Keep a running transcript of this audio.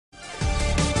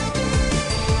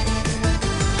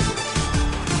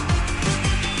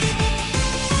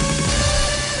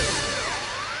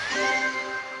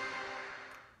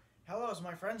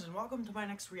friends, and welcome to my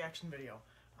next reaction video.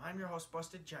 I'm your host,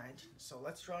 Busted Giant, so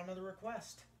let's draw another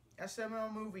request.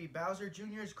 SML movie, Bowser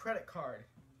Jr.'s credit card.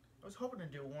 I was hoping to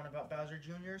do one about Bowser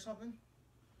Jr. or something.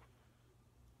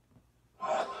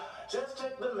 Just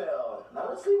check the mail. Now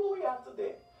let's see what we have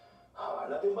today.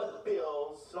 Nothing but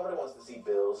bills. Nobody wants to see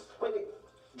bills. Wait,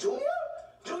 Junior?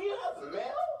 Junior has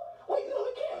mail? Wait, no,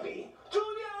 it can't be.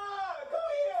 Junior,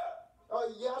 come here.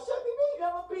 Yeah, Chevy, You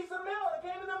have a piece of mail that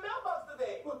came in the mailbox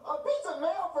today. a piece of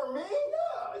mail for me?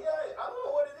 Yeah, I don't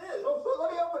know what it is. Oh, let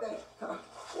me open it.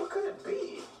 What could it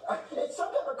be? It's some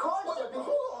type of card, Chevy.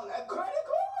 Hold on, a credit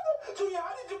card? Junior,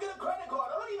 how did you get a credit card?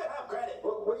 I don't even have credit.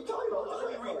 What are you talking about? Let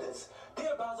me read this.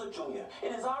 Dear Bowser Jr.,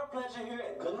 it is our pleasure here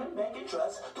at Goodman Bank and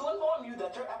Trust to inform you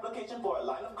that your application for a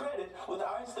line of credit with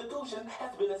our institution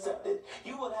has been accepted.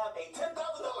 You will have a $10,000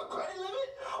 credit limit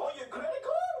on your credit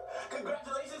card?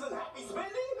 Congratulations and happy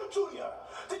spending? Junior,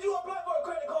 did you apply for a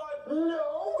credit card?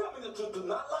 No. Tell me the truth. Do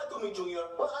not lie to me, Junior.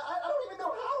 Well, I don't even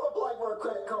know how to apply for a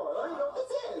credit card. I don't even know what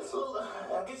this is. Well,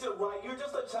 I guess you're right. You're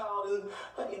just a child,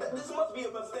 and this must be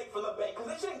a mistake from the bank, because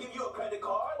they shouldn't give you a credit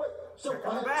card. Wait, so Check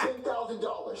on I the have back. $10,000.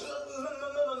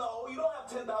 No. You don't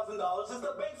have $10,000. It's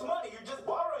the bank's money. You're just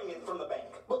borrowing it from the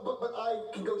bank. But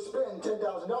I can go spend $10,000.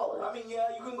 I mean,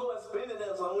 yeah, you can go and spend it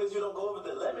as long as you don't go over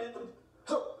the limit.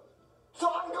 So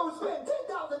I can go spend $10,000.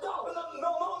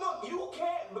 No, you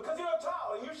can't, because you're a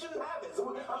child and you shouldn't have it. So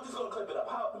I'm just gonna clip it up.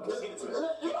 Just give it to me.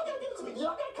 You're not gonna give it to me. You're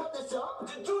not gonna cut this up.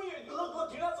 Junior,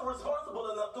 look, you're not responsible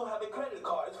enough to have a credit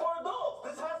card. It's for adults.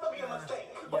 This has to be a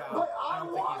mistake. But I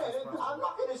want it. I'm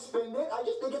not gonna spend it. I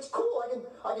just think it's cool.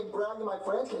 I can brag to my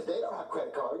friends because they don't have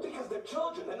credit cards. Because they're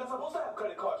children. They're not supposed to have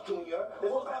credit cards, Junior. They're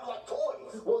supposed to have like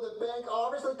toys. Well, the bank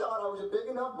obviously thought I was a big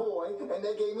enough boy, and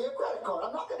they gave me a credit card.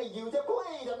 I'm not gonna use it,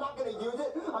 please. I'm not gonna use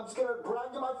it. I'm just gonna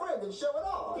brag to my friends and show it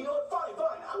off. You know what? Fine.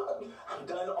 I'm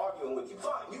done arguing with you.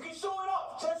 Fine. You can show it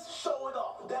off. Just show it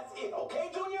off. That's it. Okay,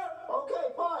 Junior? Okay,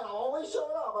 fine. I'll only show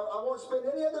it off. I won't spend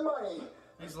any of the money.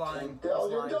 He's lying.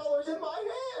 $10,000 in my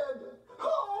hand.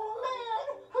 Oh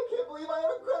man! I can't believe I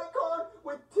have a credit card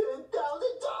with $10,000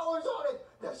 on it.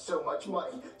 That's so much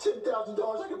money.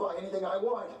 $10,000. I can buy anything I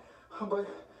want. But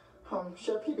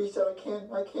Chef PB said I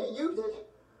can't use it.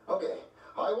 Okay.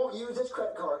 I won't use this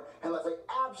credit card unless I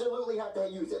absolutely have to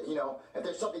use it. You know, if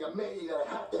there's something amazing that I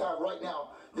have to have right now,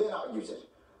 then I'll use it.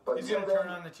 But He's gonna turn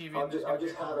on the TV. I'll just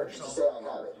have it to say I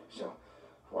have it. So,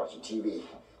 watching TV.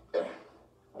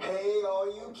 Hey,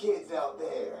 all you kids out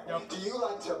there. Yep. Do you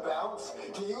like to bounce?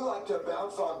 Do you like to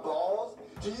bounce on balls?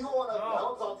 Do you want to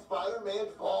bounce on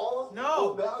Spider-Man's balls?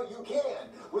 No. Well, now you can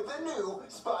with the new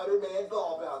Spider-Man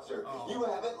ball bouncer. Oh. You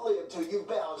haven't lived till you've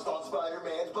bounced on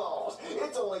Spider-Man's balls.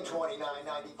 It's only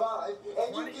 $29.95,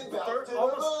 and you can bounce to the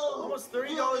moon. Almost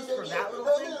 $30 for that little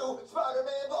thing? The new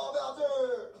Spider-Man ball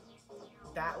bouncer.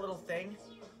 That little thing?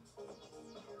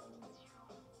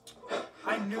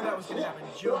 I knew that was gonna happen,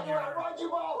 You want to Junior. run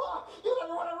you all, huh? You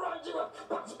don't want to run you up.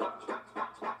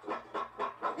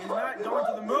 He's not going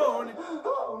to the moon.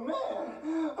 Oh man,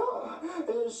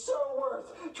 it is so worth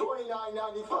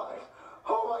 $29.95.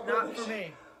 Oh my goodness. Not for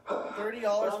me. $30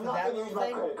 But for I'm not that going to little use my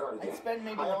thing? credit card again. I'd spend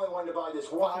maybe I only wanted to buy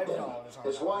this one thing. $5 on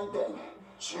This that. one thing.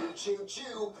 Choo choo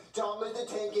choo, Thomas the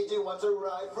Tank Engine wants a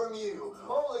ride from you.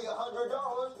 Only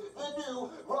 $100, the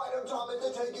new Ride 'em Thomas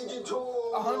the Tank Engine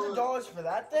tour. $100 for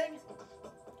that thing?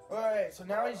 Alright, so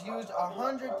now he's used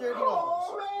 $130.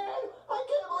 Oh man, I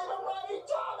can't believe I'm riding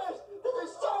Thomas. This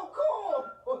is so cool.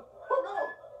 Oh no,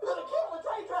 there's a kid on the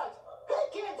train tracks. Hey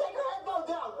kid, take your headphones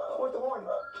down. Where's the horn?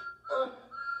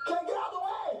 Can't get out of the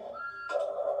way.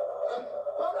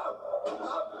 Oh no.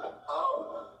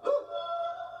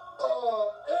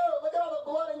 Oh, ew, look at all the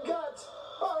blood and guts.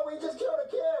 Oh, we just killed a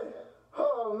kid.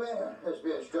 Oh man, it's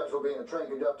been stressful being a train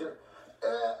conductor.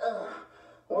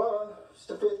 Well, it's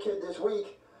the 5th kid this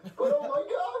week. But oh my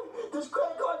god, this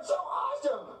credit card's so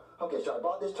awesome! Okay, so I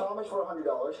bought this Thomas for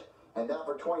 $100, and that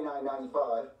for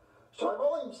 $29.95. So I've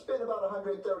only spent about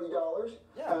 $130.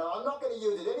 Yeah. And I'm not going to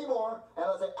use it anymore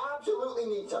unless I absolutely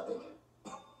need something.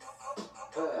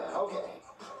 Okay.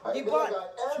 He bought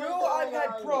two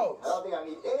iPad Pros. I don't think I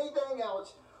need anything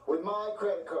else with my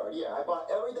credit card. Yeah, I bought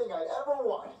everything I'd ever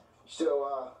want.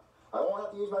 So, I won't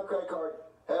have to use my credit card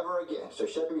ever again. So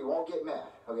Chef B won't get mad.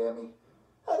 Okay, I mean...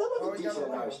 that was a decent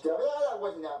amount of stuff. Yeah, that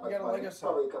wasn't that much money.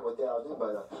 Probably a couple of thousand,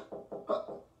 but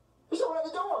there's someone at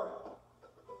the door.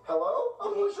 Hello?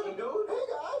 Hey, dude. Hey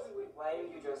guys. Why are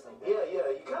you dressed like that? Yeah.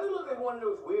 You kind of look like one of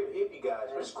those weird hippie guys,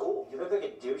 but it's cool. You look like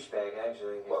a douchebag,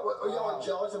 actually. What, are y'all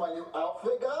jealous of my new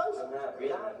outfit, guys? I'm not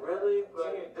really.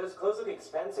 Junior, those clothes Those look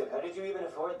expensive. How did you even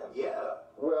afford them? Yeah.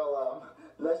 Well,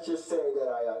 let's just say that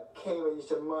I came with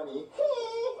some money.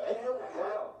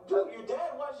 How? Dude, your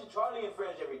dad watches Charlie and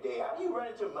Friends every day. How do you run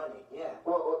into money? Yeah.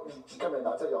 Well, come in.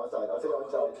 I'll tell you outside.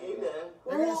 Okay, then.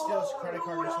 They're gonna steal his credit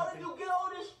card or Dude, how something. did you get all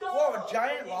this stuff? Whoa, a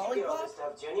giant Where did you get all lollipop? this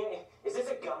stuff, Junior? Is this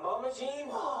a gumball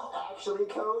machine? Actually,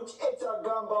 Coach, it's a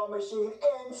gumball machine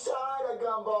inside a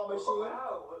gumball machine.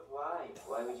 Wow. Why?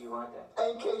 Why would you want that?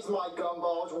 In case my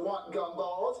gumballs want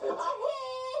gumballs.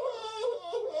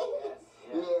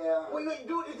 Yeah. Wait,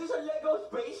 dude, is this a Lego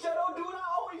space shuttle? Dude, I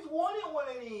always wanted one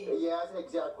of these. Yeah, it's an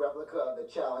exact replica of the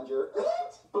Challenger.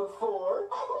 Before.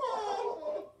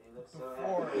 They look so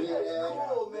happy. Yeah.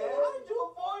 Cool, man. How did you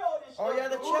afford all this Oh stuff? yeah,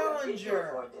 the dude? How did you Challenger.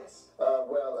 afford this?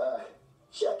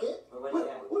 Check it. What do you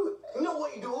have? No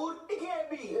way, dude. It can't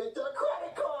be. It's a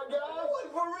credit card, guys. What,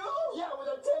 for real? Yeah,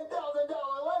 with a $10,000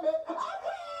 limit. Dude,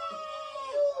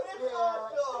 that's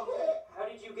awesome. How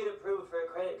did you get approved for a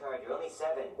credit card? You're only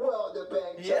 7. Well, the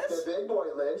bank Yes? checked the big boy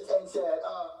list and said,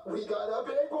 we got a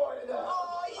big boy now.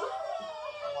 Oh, yeah.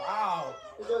 Wow.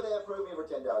 So they approved me for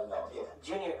 $10,000.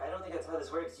 Junior, I don't think that's how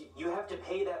this works. You have to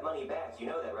pay that money back. You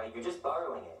know that, right? You're just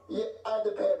borrowing it. Yeah, I had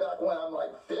to pay it back when I'm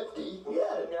like 50.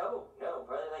 Yeah. No,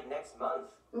 probably like next month.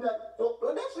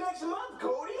 Well, that's next month,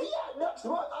 Cody. Yeah, next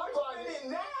month I'm buying Spend it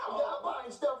now. Yeah, I'm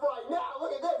buying stuff right now.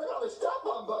 Look at this. Look at all the stuff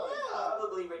I'm buying.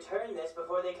 Probably return this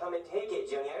before they come and take it,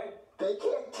 Junior. They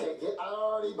can't take it. I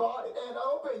already bought it and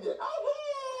opened it.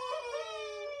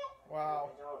 Wow.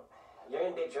 You're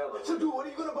in big trouble. So, dude, what are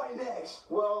you gonna buy next?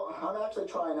 Well, I'm actually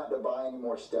trying not to buy any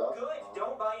more stuff. Good.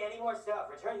 Don't buy any more stuff.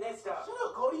 Return this stuff. Shut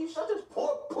up, Cody. You're such a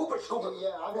poor pooper scooper.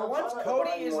 Yeah, I'm For I'm once, trying not to Cody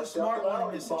buy any is more the stuff, smart but I one in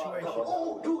already this bought a situation. couple.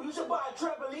 Oh, dude, you should buy a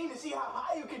trampoline to see how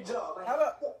high you can jump. How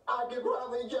about? I could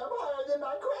probably jump higher than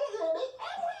my credit limit.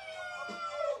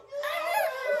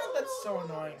 That's so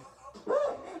annoying.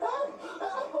 Oh,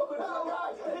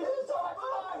 guys, this is so much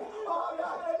fun. Oh,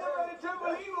 God. I never had a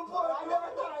trampoline before. I never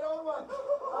thought I'd own one.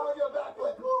 I'm going to do a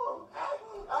backflip.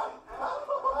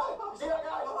 See that,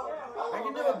 guys? I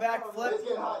can do a backflip. It's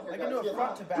getting hot here, I can do guys. a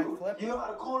front to back flip. You know how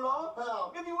to cool off?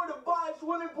 How? If you were to buy a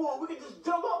swimming pool, we could just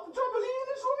jump off the trampoline in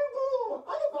the swimming pool.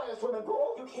 I can buy a swimming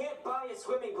pool. You can't buy a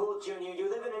swimming pool, Junior. You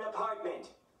live in an apartment.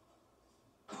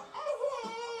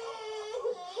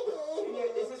 Junior,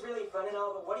 this is really fun and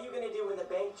all, but what are you going to do when the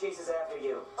bank chases after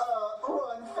you?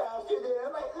 Run faster than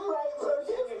him. Right,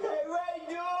 Joseph? Hey, right,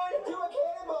 dude. Do a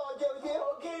cannonball, Joseph.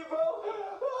 Okay, bro.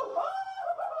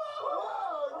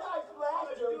 Whoa, nice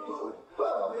flash, Joseph. Oh,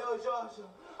 Whoa. that was awesome.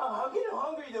 I'm getting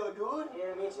hungry, though, dude.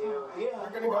 Yeah, me too. Yeah,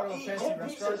 We're gonna go to a eat fancy 10 restaurant.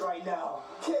 pizzas right now.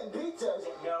 10 pizzas.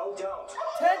 No, don't.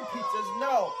 10 pizzas?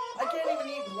 No. I can't even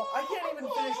eat one. I can't even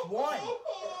finish one.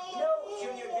 No,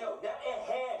 Junior, no. Not a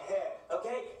head.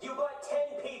 Okay? You bought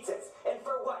 10 pizzas. And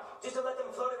for what? Just to let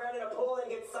them float around in a pool and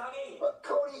get soggy?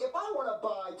 Cody, if I want to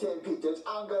buy 10 pizzas,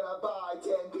 I'm going to buy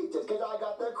 10 pizzas because I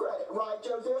got the credit. Right,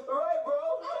 Joseph? Right, bro.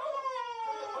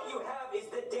 What you have is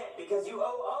the debt because you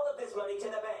owe all of this money to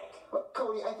the bank.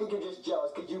 Cody, I think you're just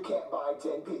jealous because you can't buy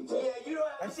 10 pizzas. Yeah, you don't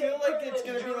have I to feel take like credit, it's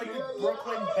gonna be like Junior. the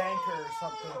Brooklyn Banker or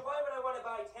something. Why would I want to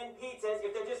buy 10 pizzas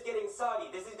if they're just getting soggy?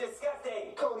 This is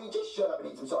disgusting. Cody, just shut up and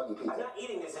eat some soggy I'm pizza. not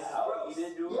eating this. This is I'll gross. eat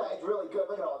it, dude. Yeah, it's really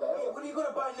good. Look at all that. Hey, what are you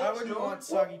gonna buy next, I wouldn't dude? want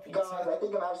soggy Guys, pizza. I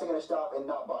think I'm actually going to stop and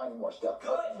not buy any more stuff.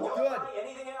 Good. Don't Good. buy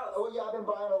anything else. Oh, yeah, I've been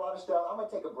buying a lot of stuff. I'm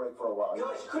going to take a break for a while.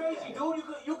 That's crazy, dude.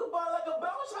 You could buy like a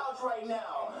bounce house right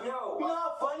now. No. You know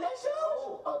how fun that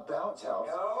sounds? A bounce house.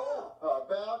 No. A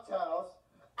bounce house.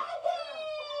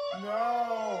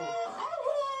 No.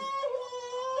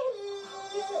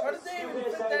 How did they even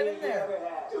Stupidest fit that idea in there? you ever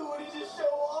had. Dude, this is so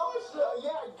awesome.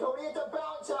 Yeah, Cody, it's a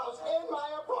bounce house in my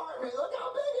apartment. Look how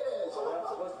big it is. We're not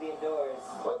supposed to be indoors.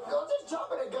 Let's just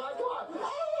jump in it, guys. Come on.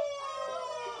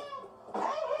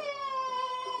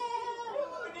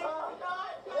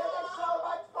 This is so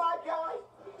much fun, guys.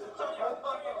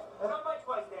 How much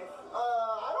was this?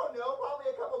 I don't know. Probably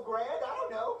a couple grand. I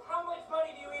don't know. How much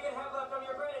money do you even have left on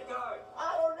your credit card?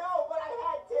 I don't know, but I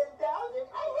had 10,000.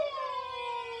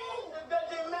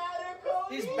 Does it matter,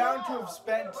 Cody? He's bound to have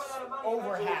spent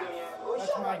over half.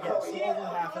 That's my guess. Over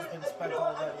half has been spent I'm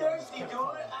already. thirsty, dude.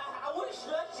 I want a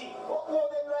slushy. Well,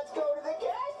 then let's go to the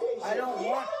gas station. I don't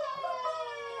want.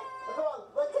 Come on,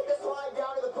 let's take a slide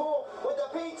down to the pool with the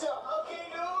pizza. Okay,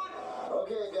 dude.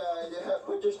 Okay, guys,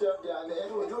 put your stuff down there.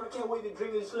 Dude, I can't wait to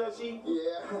drink this slushy.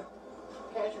 Yeah.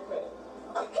 Cash or credit?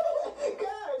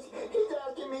 Guys, he's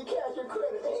asking me cash or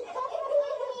credit. Credit.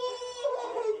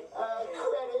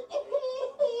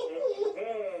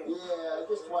 Yeah,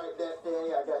 just swipe that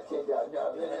thing. I got $10.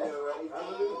 Right,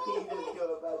 dude. He just go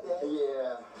about that.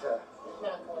 Yeah. It's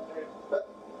not going through.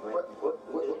 What?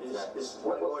 This is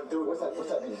not going through. What's that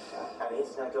mean? I mean,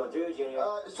 it's not going through, Junior.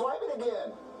 Swipe it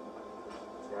again.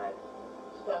 It's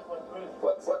not.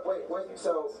 Wait.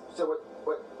 So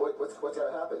what's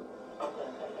gonna happen?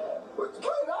 Cut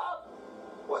it up!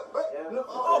 Wait. Yeah. No.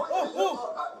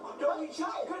 Don't you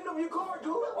couldn't have your card,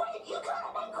 dude. Wait, you cut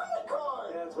up my credit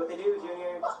card! Yeah, that's what they do,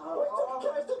 Junior. Wait,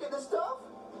 can I still get this stuff?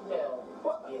 No.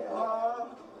 What? Yeah.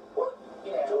 What?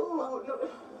 Yeah. Dude, no.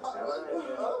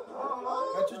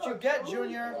 That's what you get,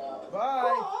 Junior. Bye.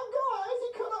 Oh, guys, he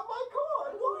cut up my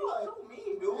card. Why? So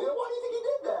mean, dude. Yeah, why do you think he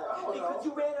did that? Because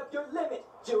you ran up your limit,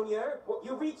 Junior.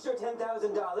 You reached your $10,000,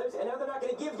 and now they're not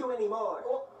going to give you any more.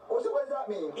 So what does that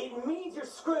mean? It means you're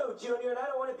screwed, Junior, and I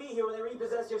don't want to be here when they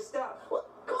repossess your stuff. What?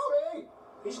 Cody!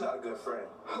 He's not a good friend.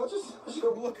 Let's just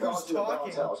go Look bounce who's to the talking.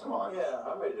 bounce house. Come on. Yeah,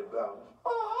 I'm ready to bounce.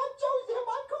 Oh, Joseph,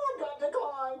 my card got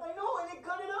declined. I know, and it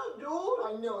cut it up, dude.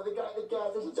 I know, the guy at the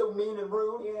gas station so mean and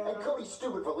rude. Yeah. And Cody's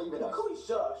stupid for leaving us. Cody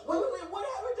sucks. Wait, what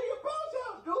happened to your bounce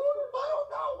house, dude? I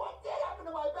don't know. What did happen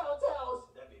to my bounce house?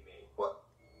 That'd be me. What?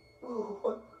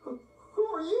 Who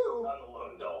are you? I'm the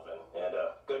lone dolphin, and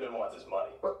Goodman wants his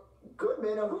money. What?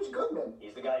 Goodman? Who's Goodman?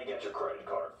 He's the guy you get your credit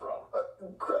card from. I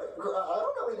don't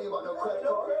know anything about no credit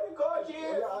No card. credit card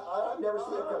here. Yeah, I've never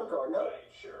seen a credit card. No. Right,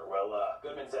 sure. Well,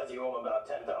 Goodman says you owe him about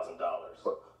 $10,000. $10,000?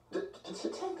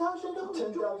 $10,000?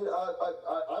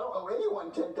 I don't owe anyone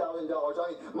 $10,000. I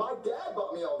mean, my dad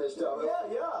bought me all this stuff. Yeah.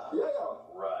 Yeah.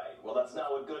 Right. Well, that's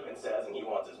not what Goodman says, and he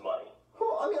wants his money.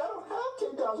 Well, I mean, I don't have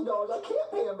 $10,000. I can't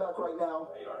pay him back right now.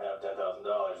 You don't have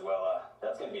 $10,000. Well,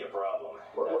 that's going to be a problem.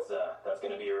 That's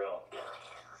going to be a real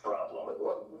problem.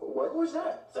 What was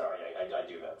that? Sorry, I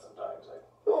do that sometimes.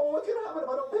 Well, what's gonna happen if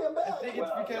I don't pay him I back? think it's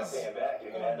Well, because. if you don't pay him back,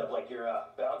 you're going to end up like your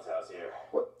bounce house here.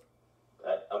 What?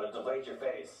 I'm going to deflate your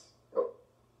face. Oh.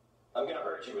 I'm going to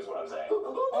hurt you, is what I'm saying.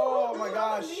 Oh my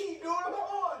gosh. Dude, come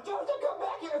on. Joseph, come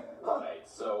back here. Right,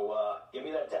 so give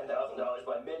me that $10,000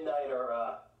 by midnight or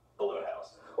balloon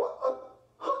house.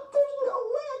 There's no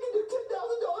way I can do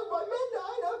 $10,000 by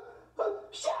midnight.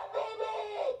 Shot baby!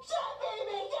 Shot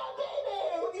baby! Shot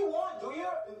baby! What do you want,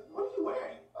 Junior? What are you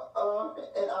wearing?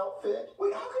 An outfit.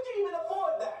 Wait, how could you even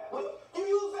afford that? Wait, you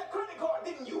used that credit card,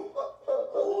 didn't you?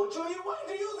 Oh, Junior, why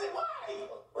did you use it? Why?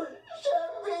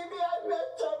 Shot baby, I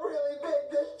messed up really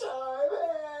big this time.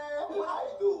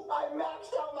 I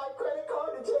maxed out my credit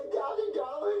card to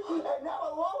 $10,000, and now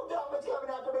a loan dump's coming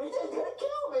after me. He's gonna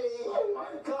kill me. Oh my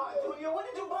God, Junior, what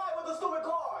did you buy with the stupid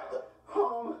card?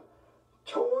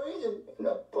 Toys and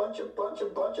a bunch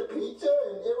of pizza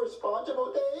and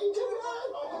irresponsible things.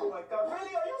 Oh my God,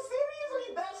 really? Are you serious? Are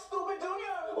you that stupid,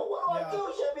 Junior? Well, what do I do,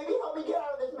 Chef Baby? Help me get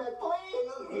out of this mess,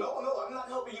 please. No, I'm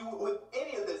not helping you with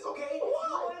any of this, okay? Why?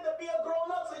 You wanted to be a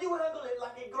grown-up, so you handle it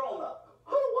like a grown-up.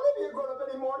 I don't want to be a grown-up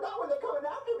anymore, not when they're coming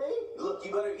after me. Look,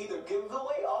 you better either give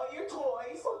away all your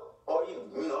toys, or you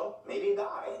maybe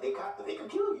die. They could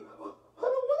kill you. I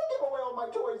don't want to give away all my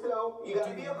toys, though. You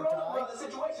gotta be a grown-up about the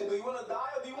situation. Do you want to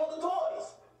die or do you want the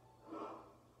toys?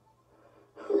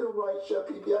 You're right, Chef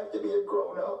Baby. I have to be a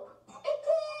grown-up. I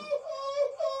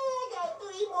got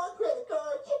 3 more credit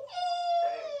cards.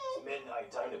 Hey, it's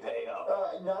midnight, time to pay up.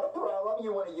 Not a problem.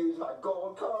 You want to use my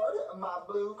gold card, my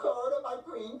blue card, or my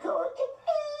green card?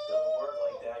 Doesn't work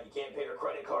like that. You can't pay your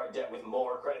credit card debt with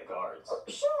more credit cards.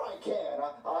 Sure I can.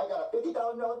 I got a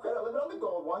 $50,000 credit limit on the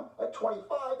gold one, a $25,000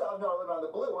 limit on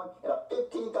the blue one, and a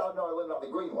 $15,000 limit on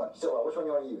the green one. So which one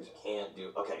do you want to use? Can't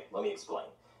do. Okay, let me explain.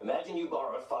 Imagine you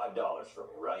borrowed $5 from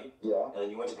me, right? Yeah. And then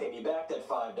you went to pay me back that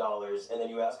 $5, and then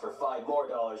you asked for $5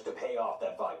 more to pay off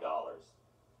that $5.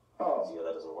 Oh. See how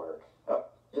that doesn't work?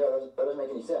 Yeah, that doesn't make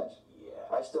any sense. Yeah.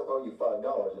 I still owe you $5.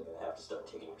 You're gonna have to start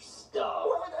taking your stuff.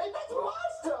 Well, that's my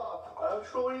stuff.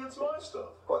 Actually, it's my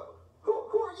stuff. What? Who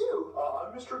are you?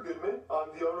 I'm Mr. Goodman.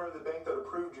 I'm the owner of the bank that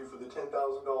approved you for the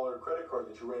 $10,000 credit card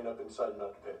that you ran up and decided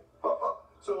not to pay.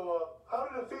 So, how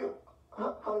did it feel?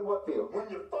 How did what feel? When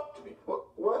you fucked me.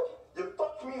 What? You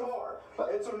fucked me hard.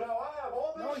 And so now I have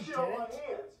all this shit on my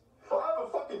hands. I have a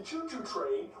fucking choo-choo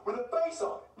train with a face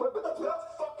on it. But that's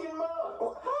fucking mine.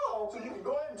 How? So you can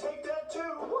go ahead and take that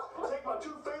too. Take my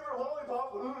 2 favorite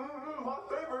lollipops. My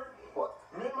favorite.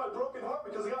 Mend my broken heart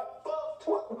because I got fucked.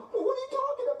 What are you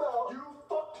talking about? You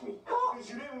fucked me. How? Because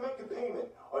you didn't make a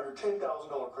payment on your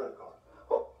 $10,000 credit card.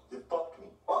 You fucked me.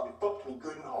 You fucked me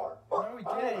good and hard. No, we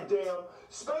I have a didn't. damn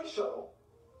space shuttle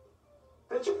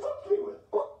that you fucked me with.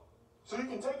 So you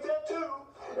can take that too.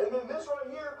 And then this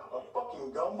right here, a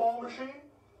fucking gumball machine.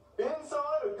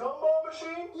 Inside a gumball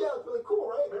machine? Yeah, it's really cool,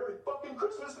 right? Merry fucking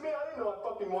Christmas to me. I didn't know I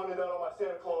fucking wanted that on my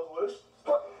Santa Claus list.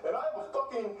 And I have a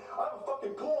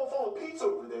fucking pool full of pizza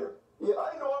over there. Yeah.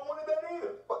 I didn't know I wanted that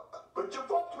either. But you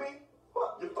fucked me.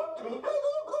 You fucked me. Hey,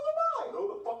 those are mine. No,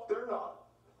 the fuck they're not.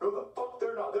 No, the fuck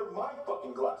they're not. They're my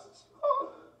fucking glasses.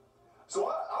 So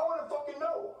I want to fucking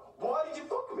know. Why did you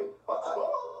fuck me?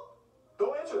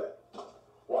 Don't answer that.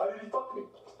 Why did he fuck me?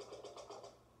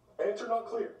 Answer not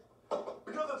clear.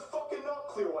 Because it's fucking not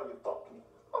clear why you fucked me.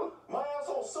 My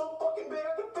asshole's so fucking big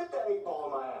I can fit that 8-ball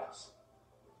in my ass.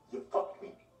 You fucked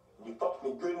me. You fucked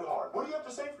me good and hard. What do you have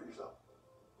to say for yourself?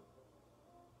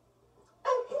 I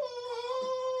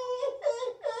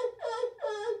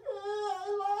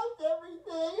lost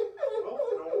everything. Well,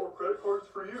 no more credit cards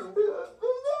for you.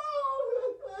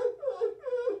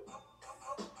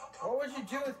 What would you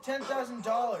do with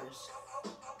 $10,000?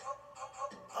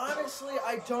 Honestly,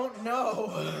 I don't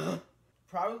know.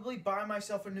 Probably buy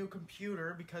myself a new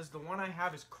computer because the one I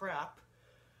have is crap.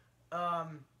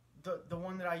 The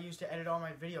one that I use to edit all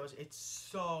my videos, it's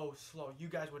so slow. You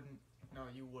guys wouldn't. No,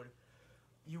 you would.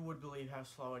 You would believe how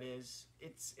slow it is.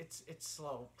 It's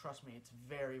slow. Trust me, it's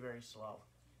very, very slow.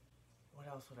 What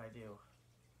else would I do?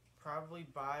 Probably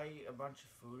buy a bunch of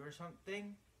food or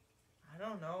something. I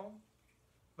don't know.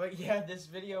 But yeah, this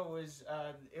video was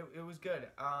it was good.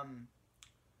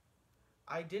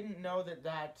 I didn't know that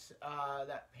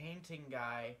painting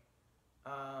guy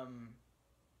from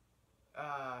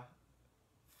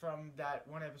that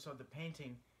one episode, The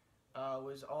Painting,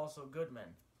 was also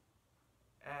Goodman.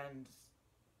 And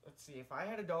let's see, if I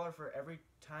had $1 for every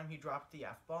time he dropped the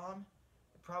F-bomb,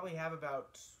 I'd probably have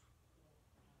about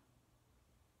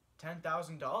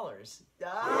 $10,000. Yeah.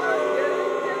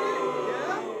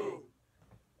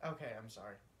 Okay, I'm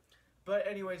sorry. But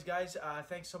anyways, guys,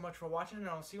 thanks so much for watching, and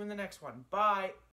I'll see you in the next one. Bye!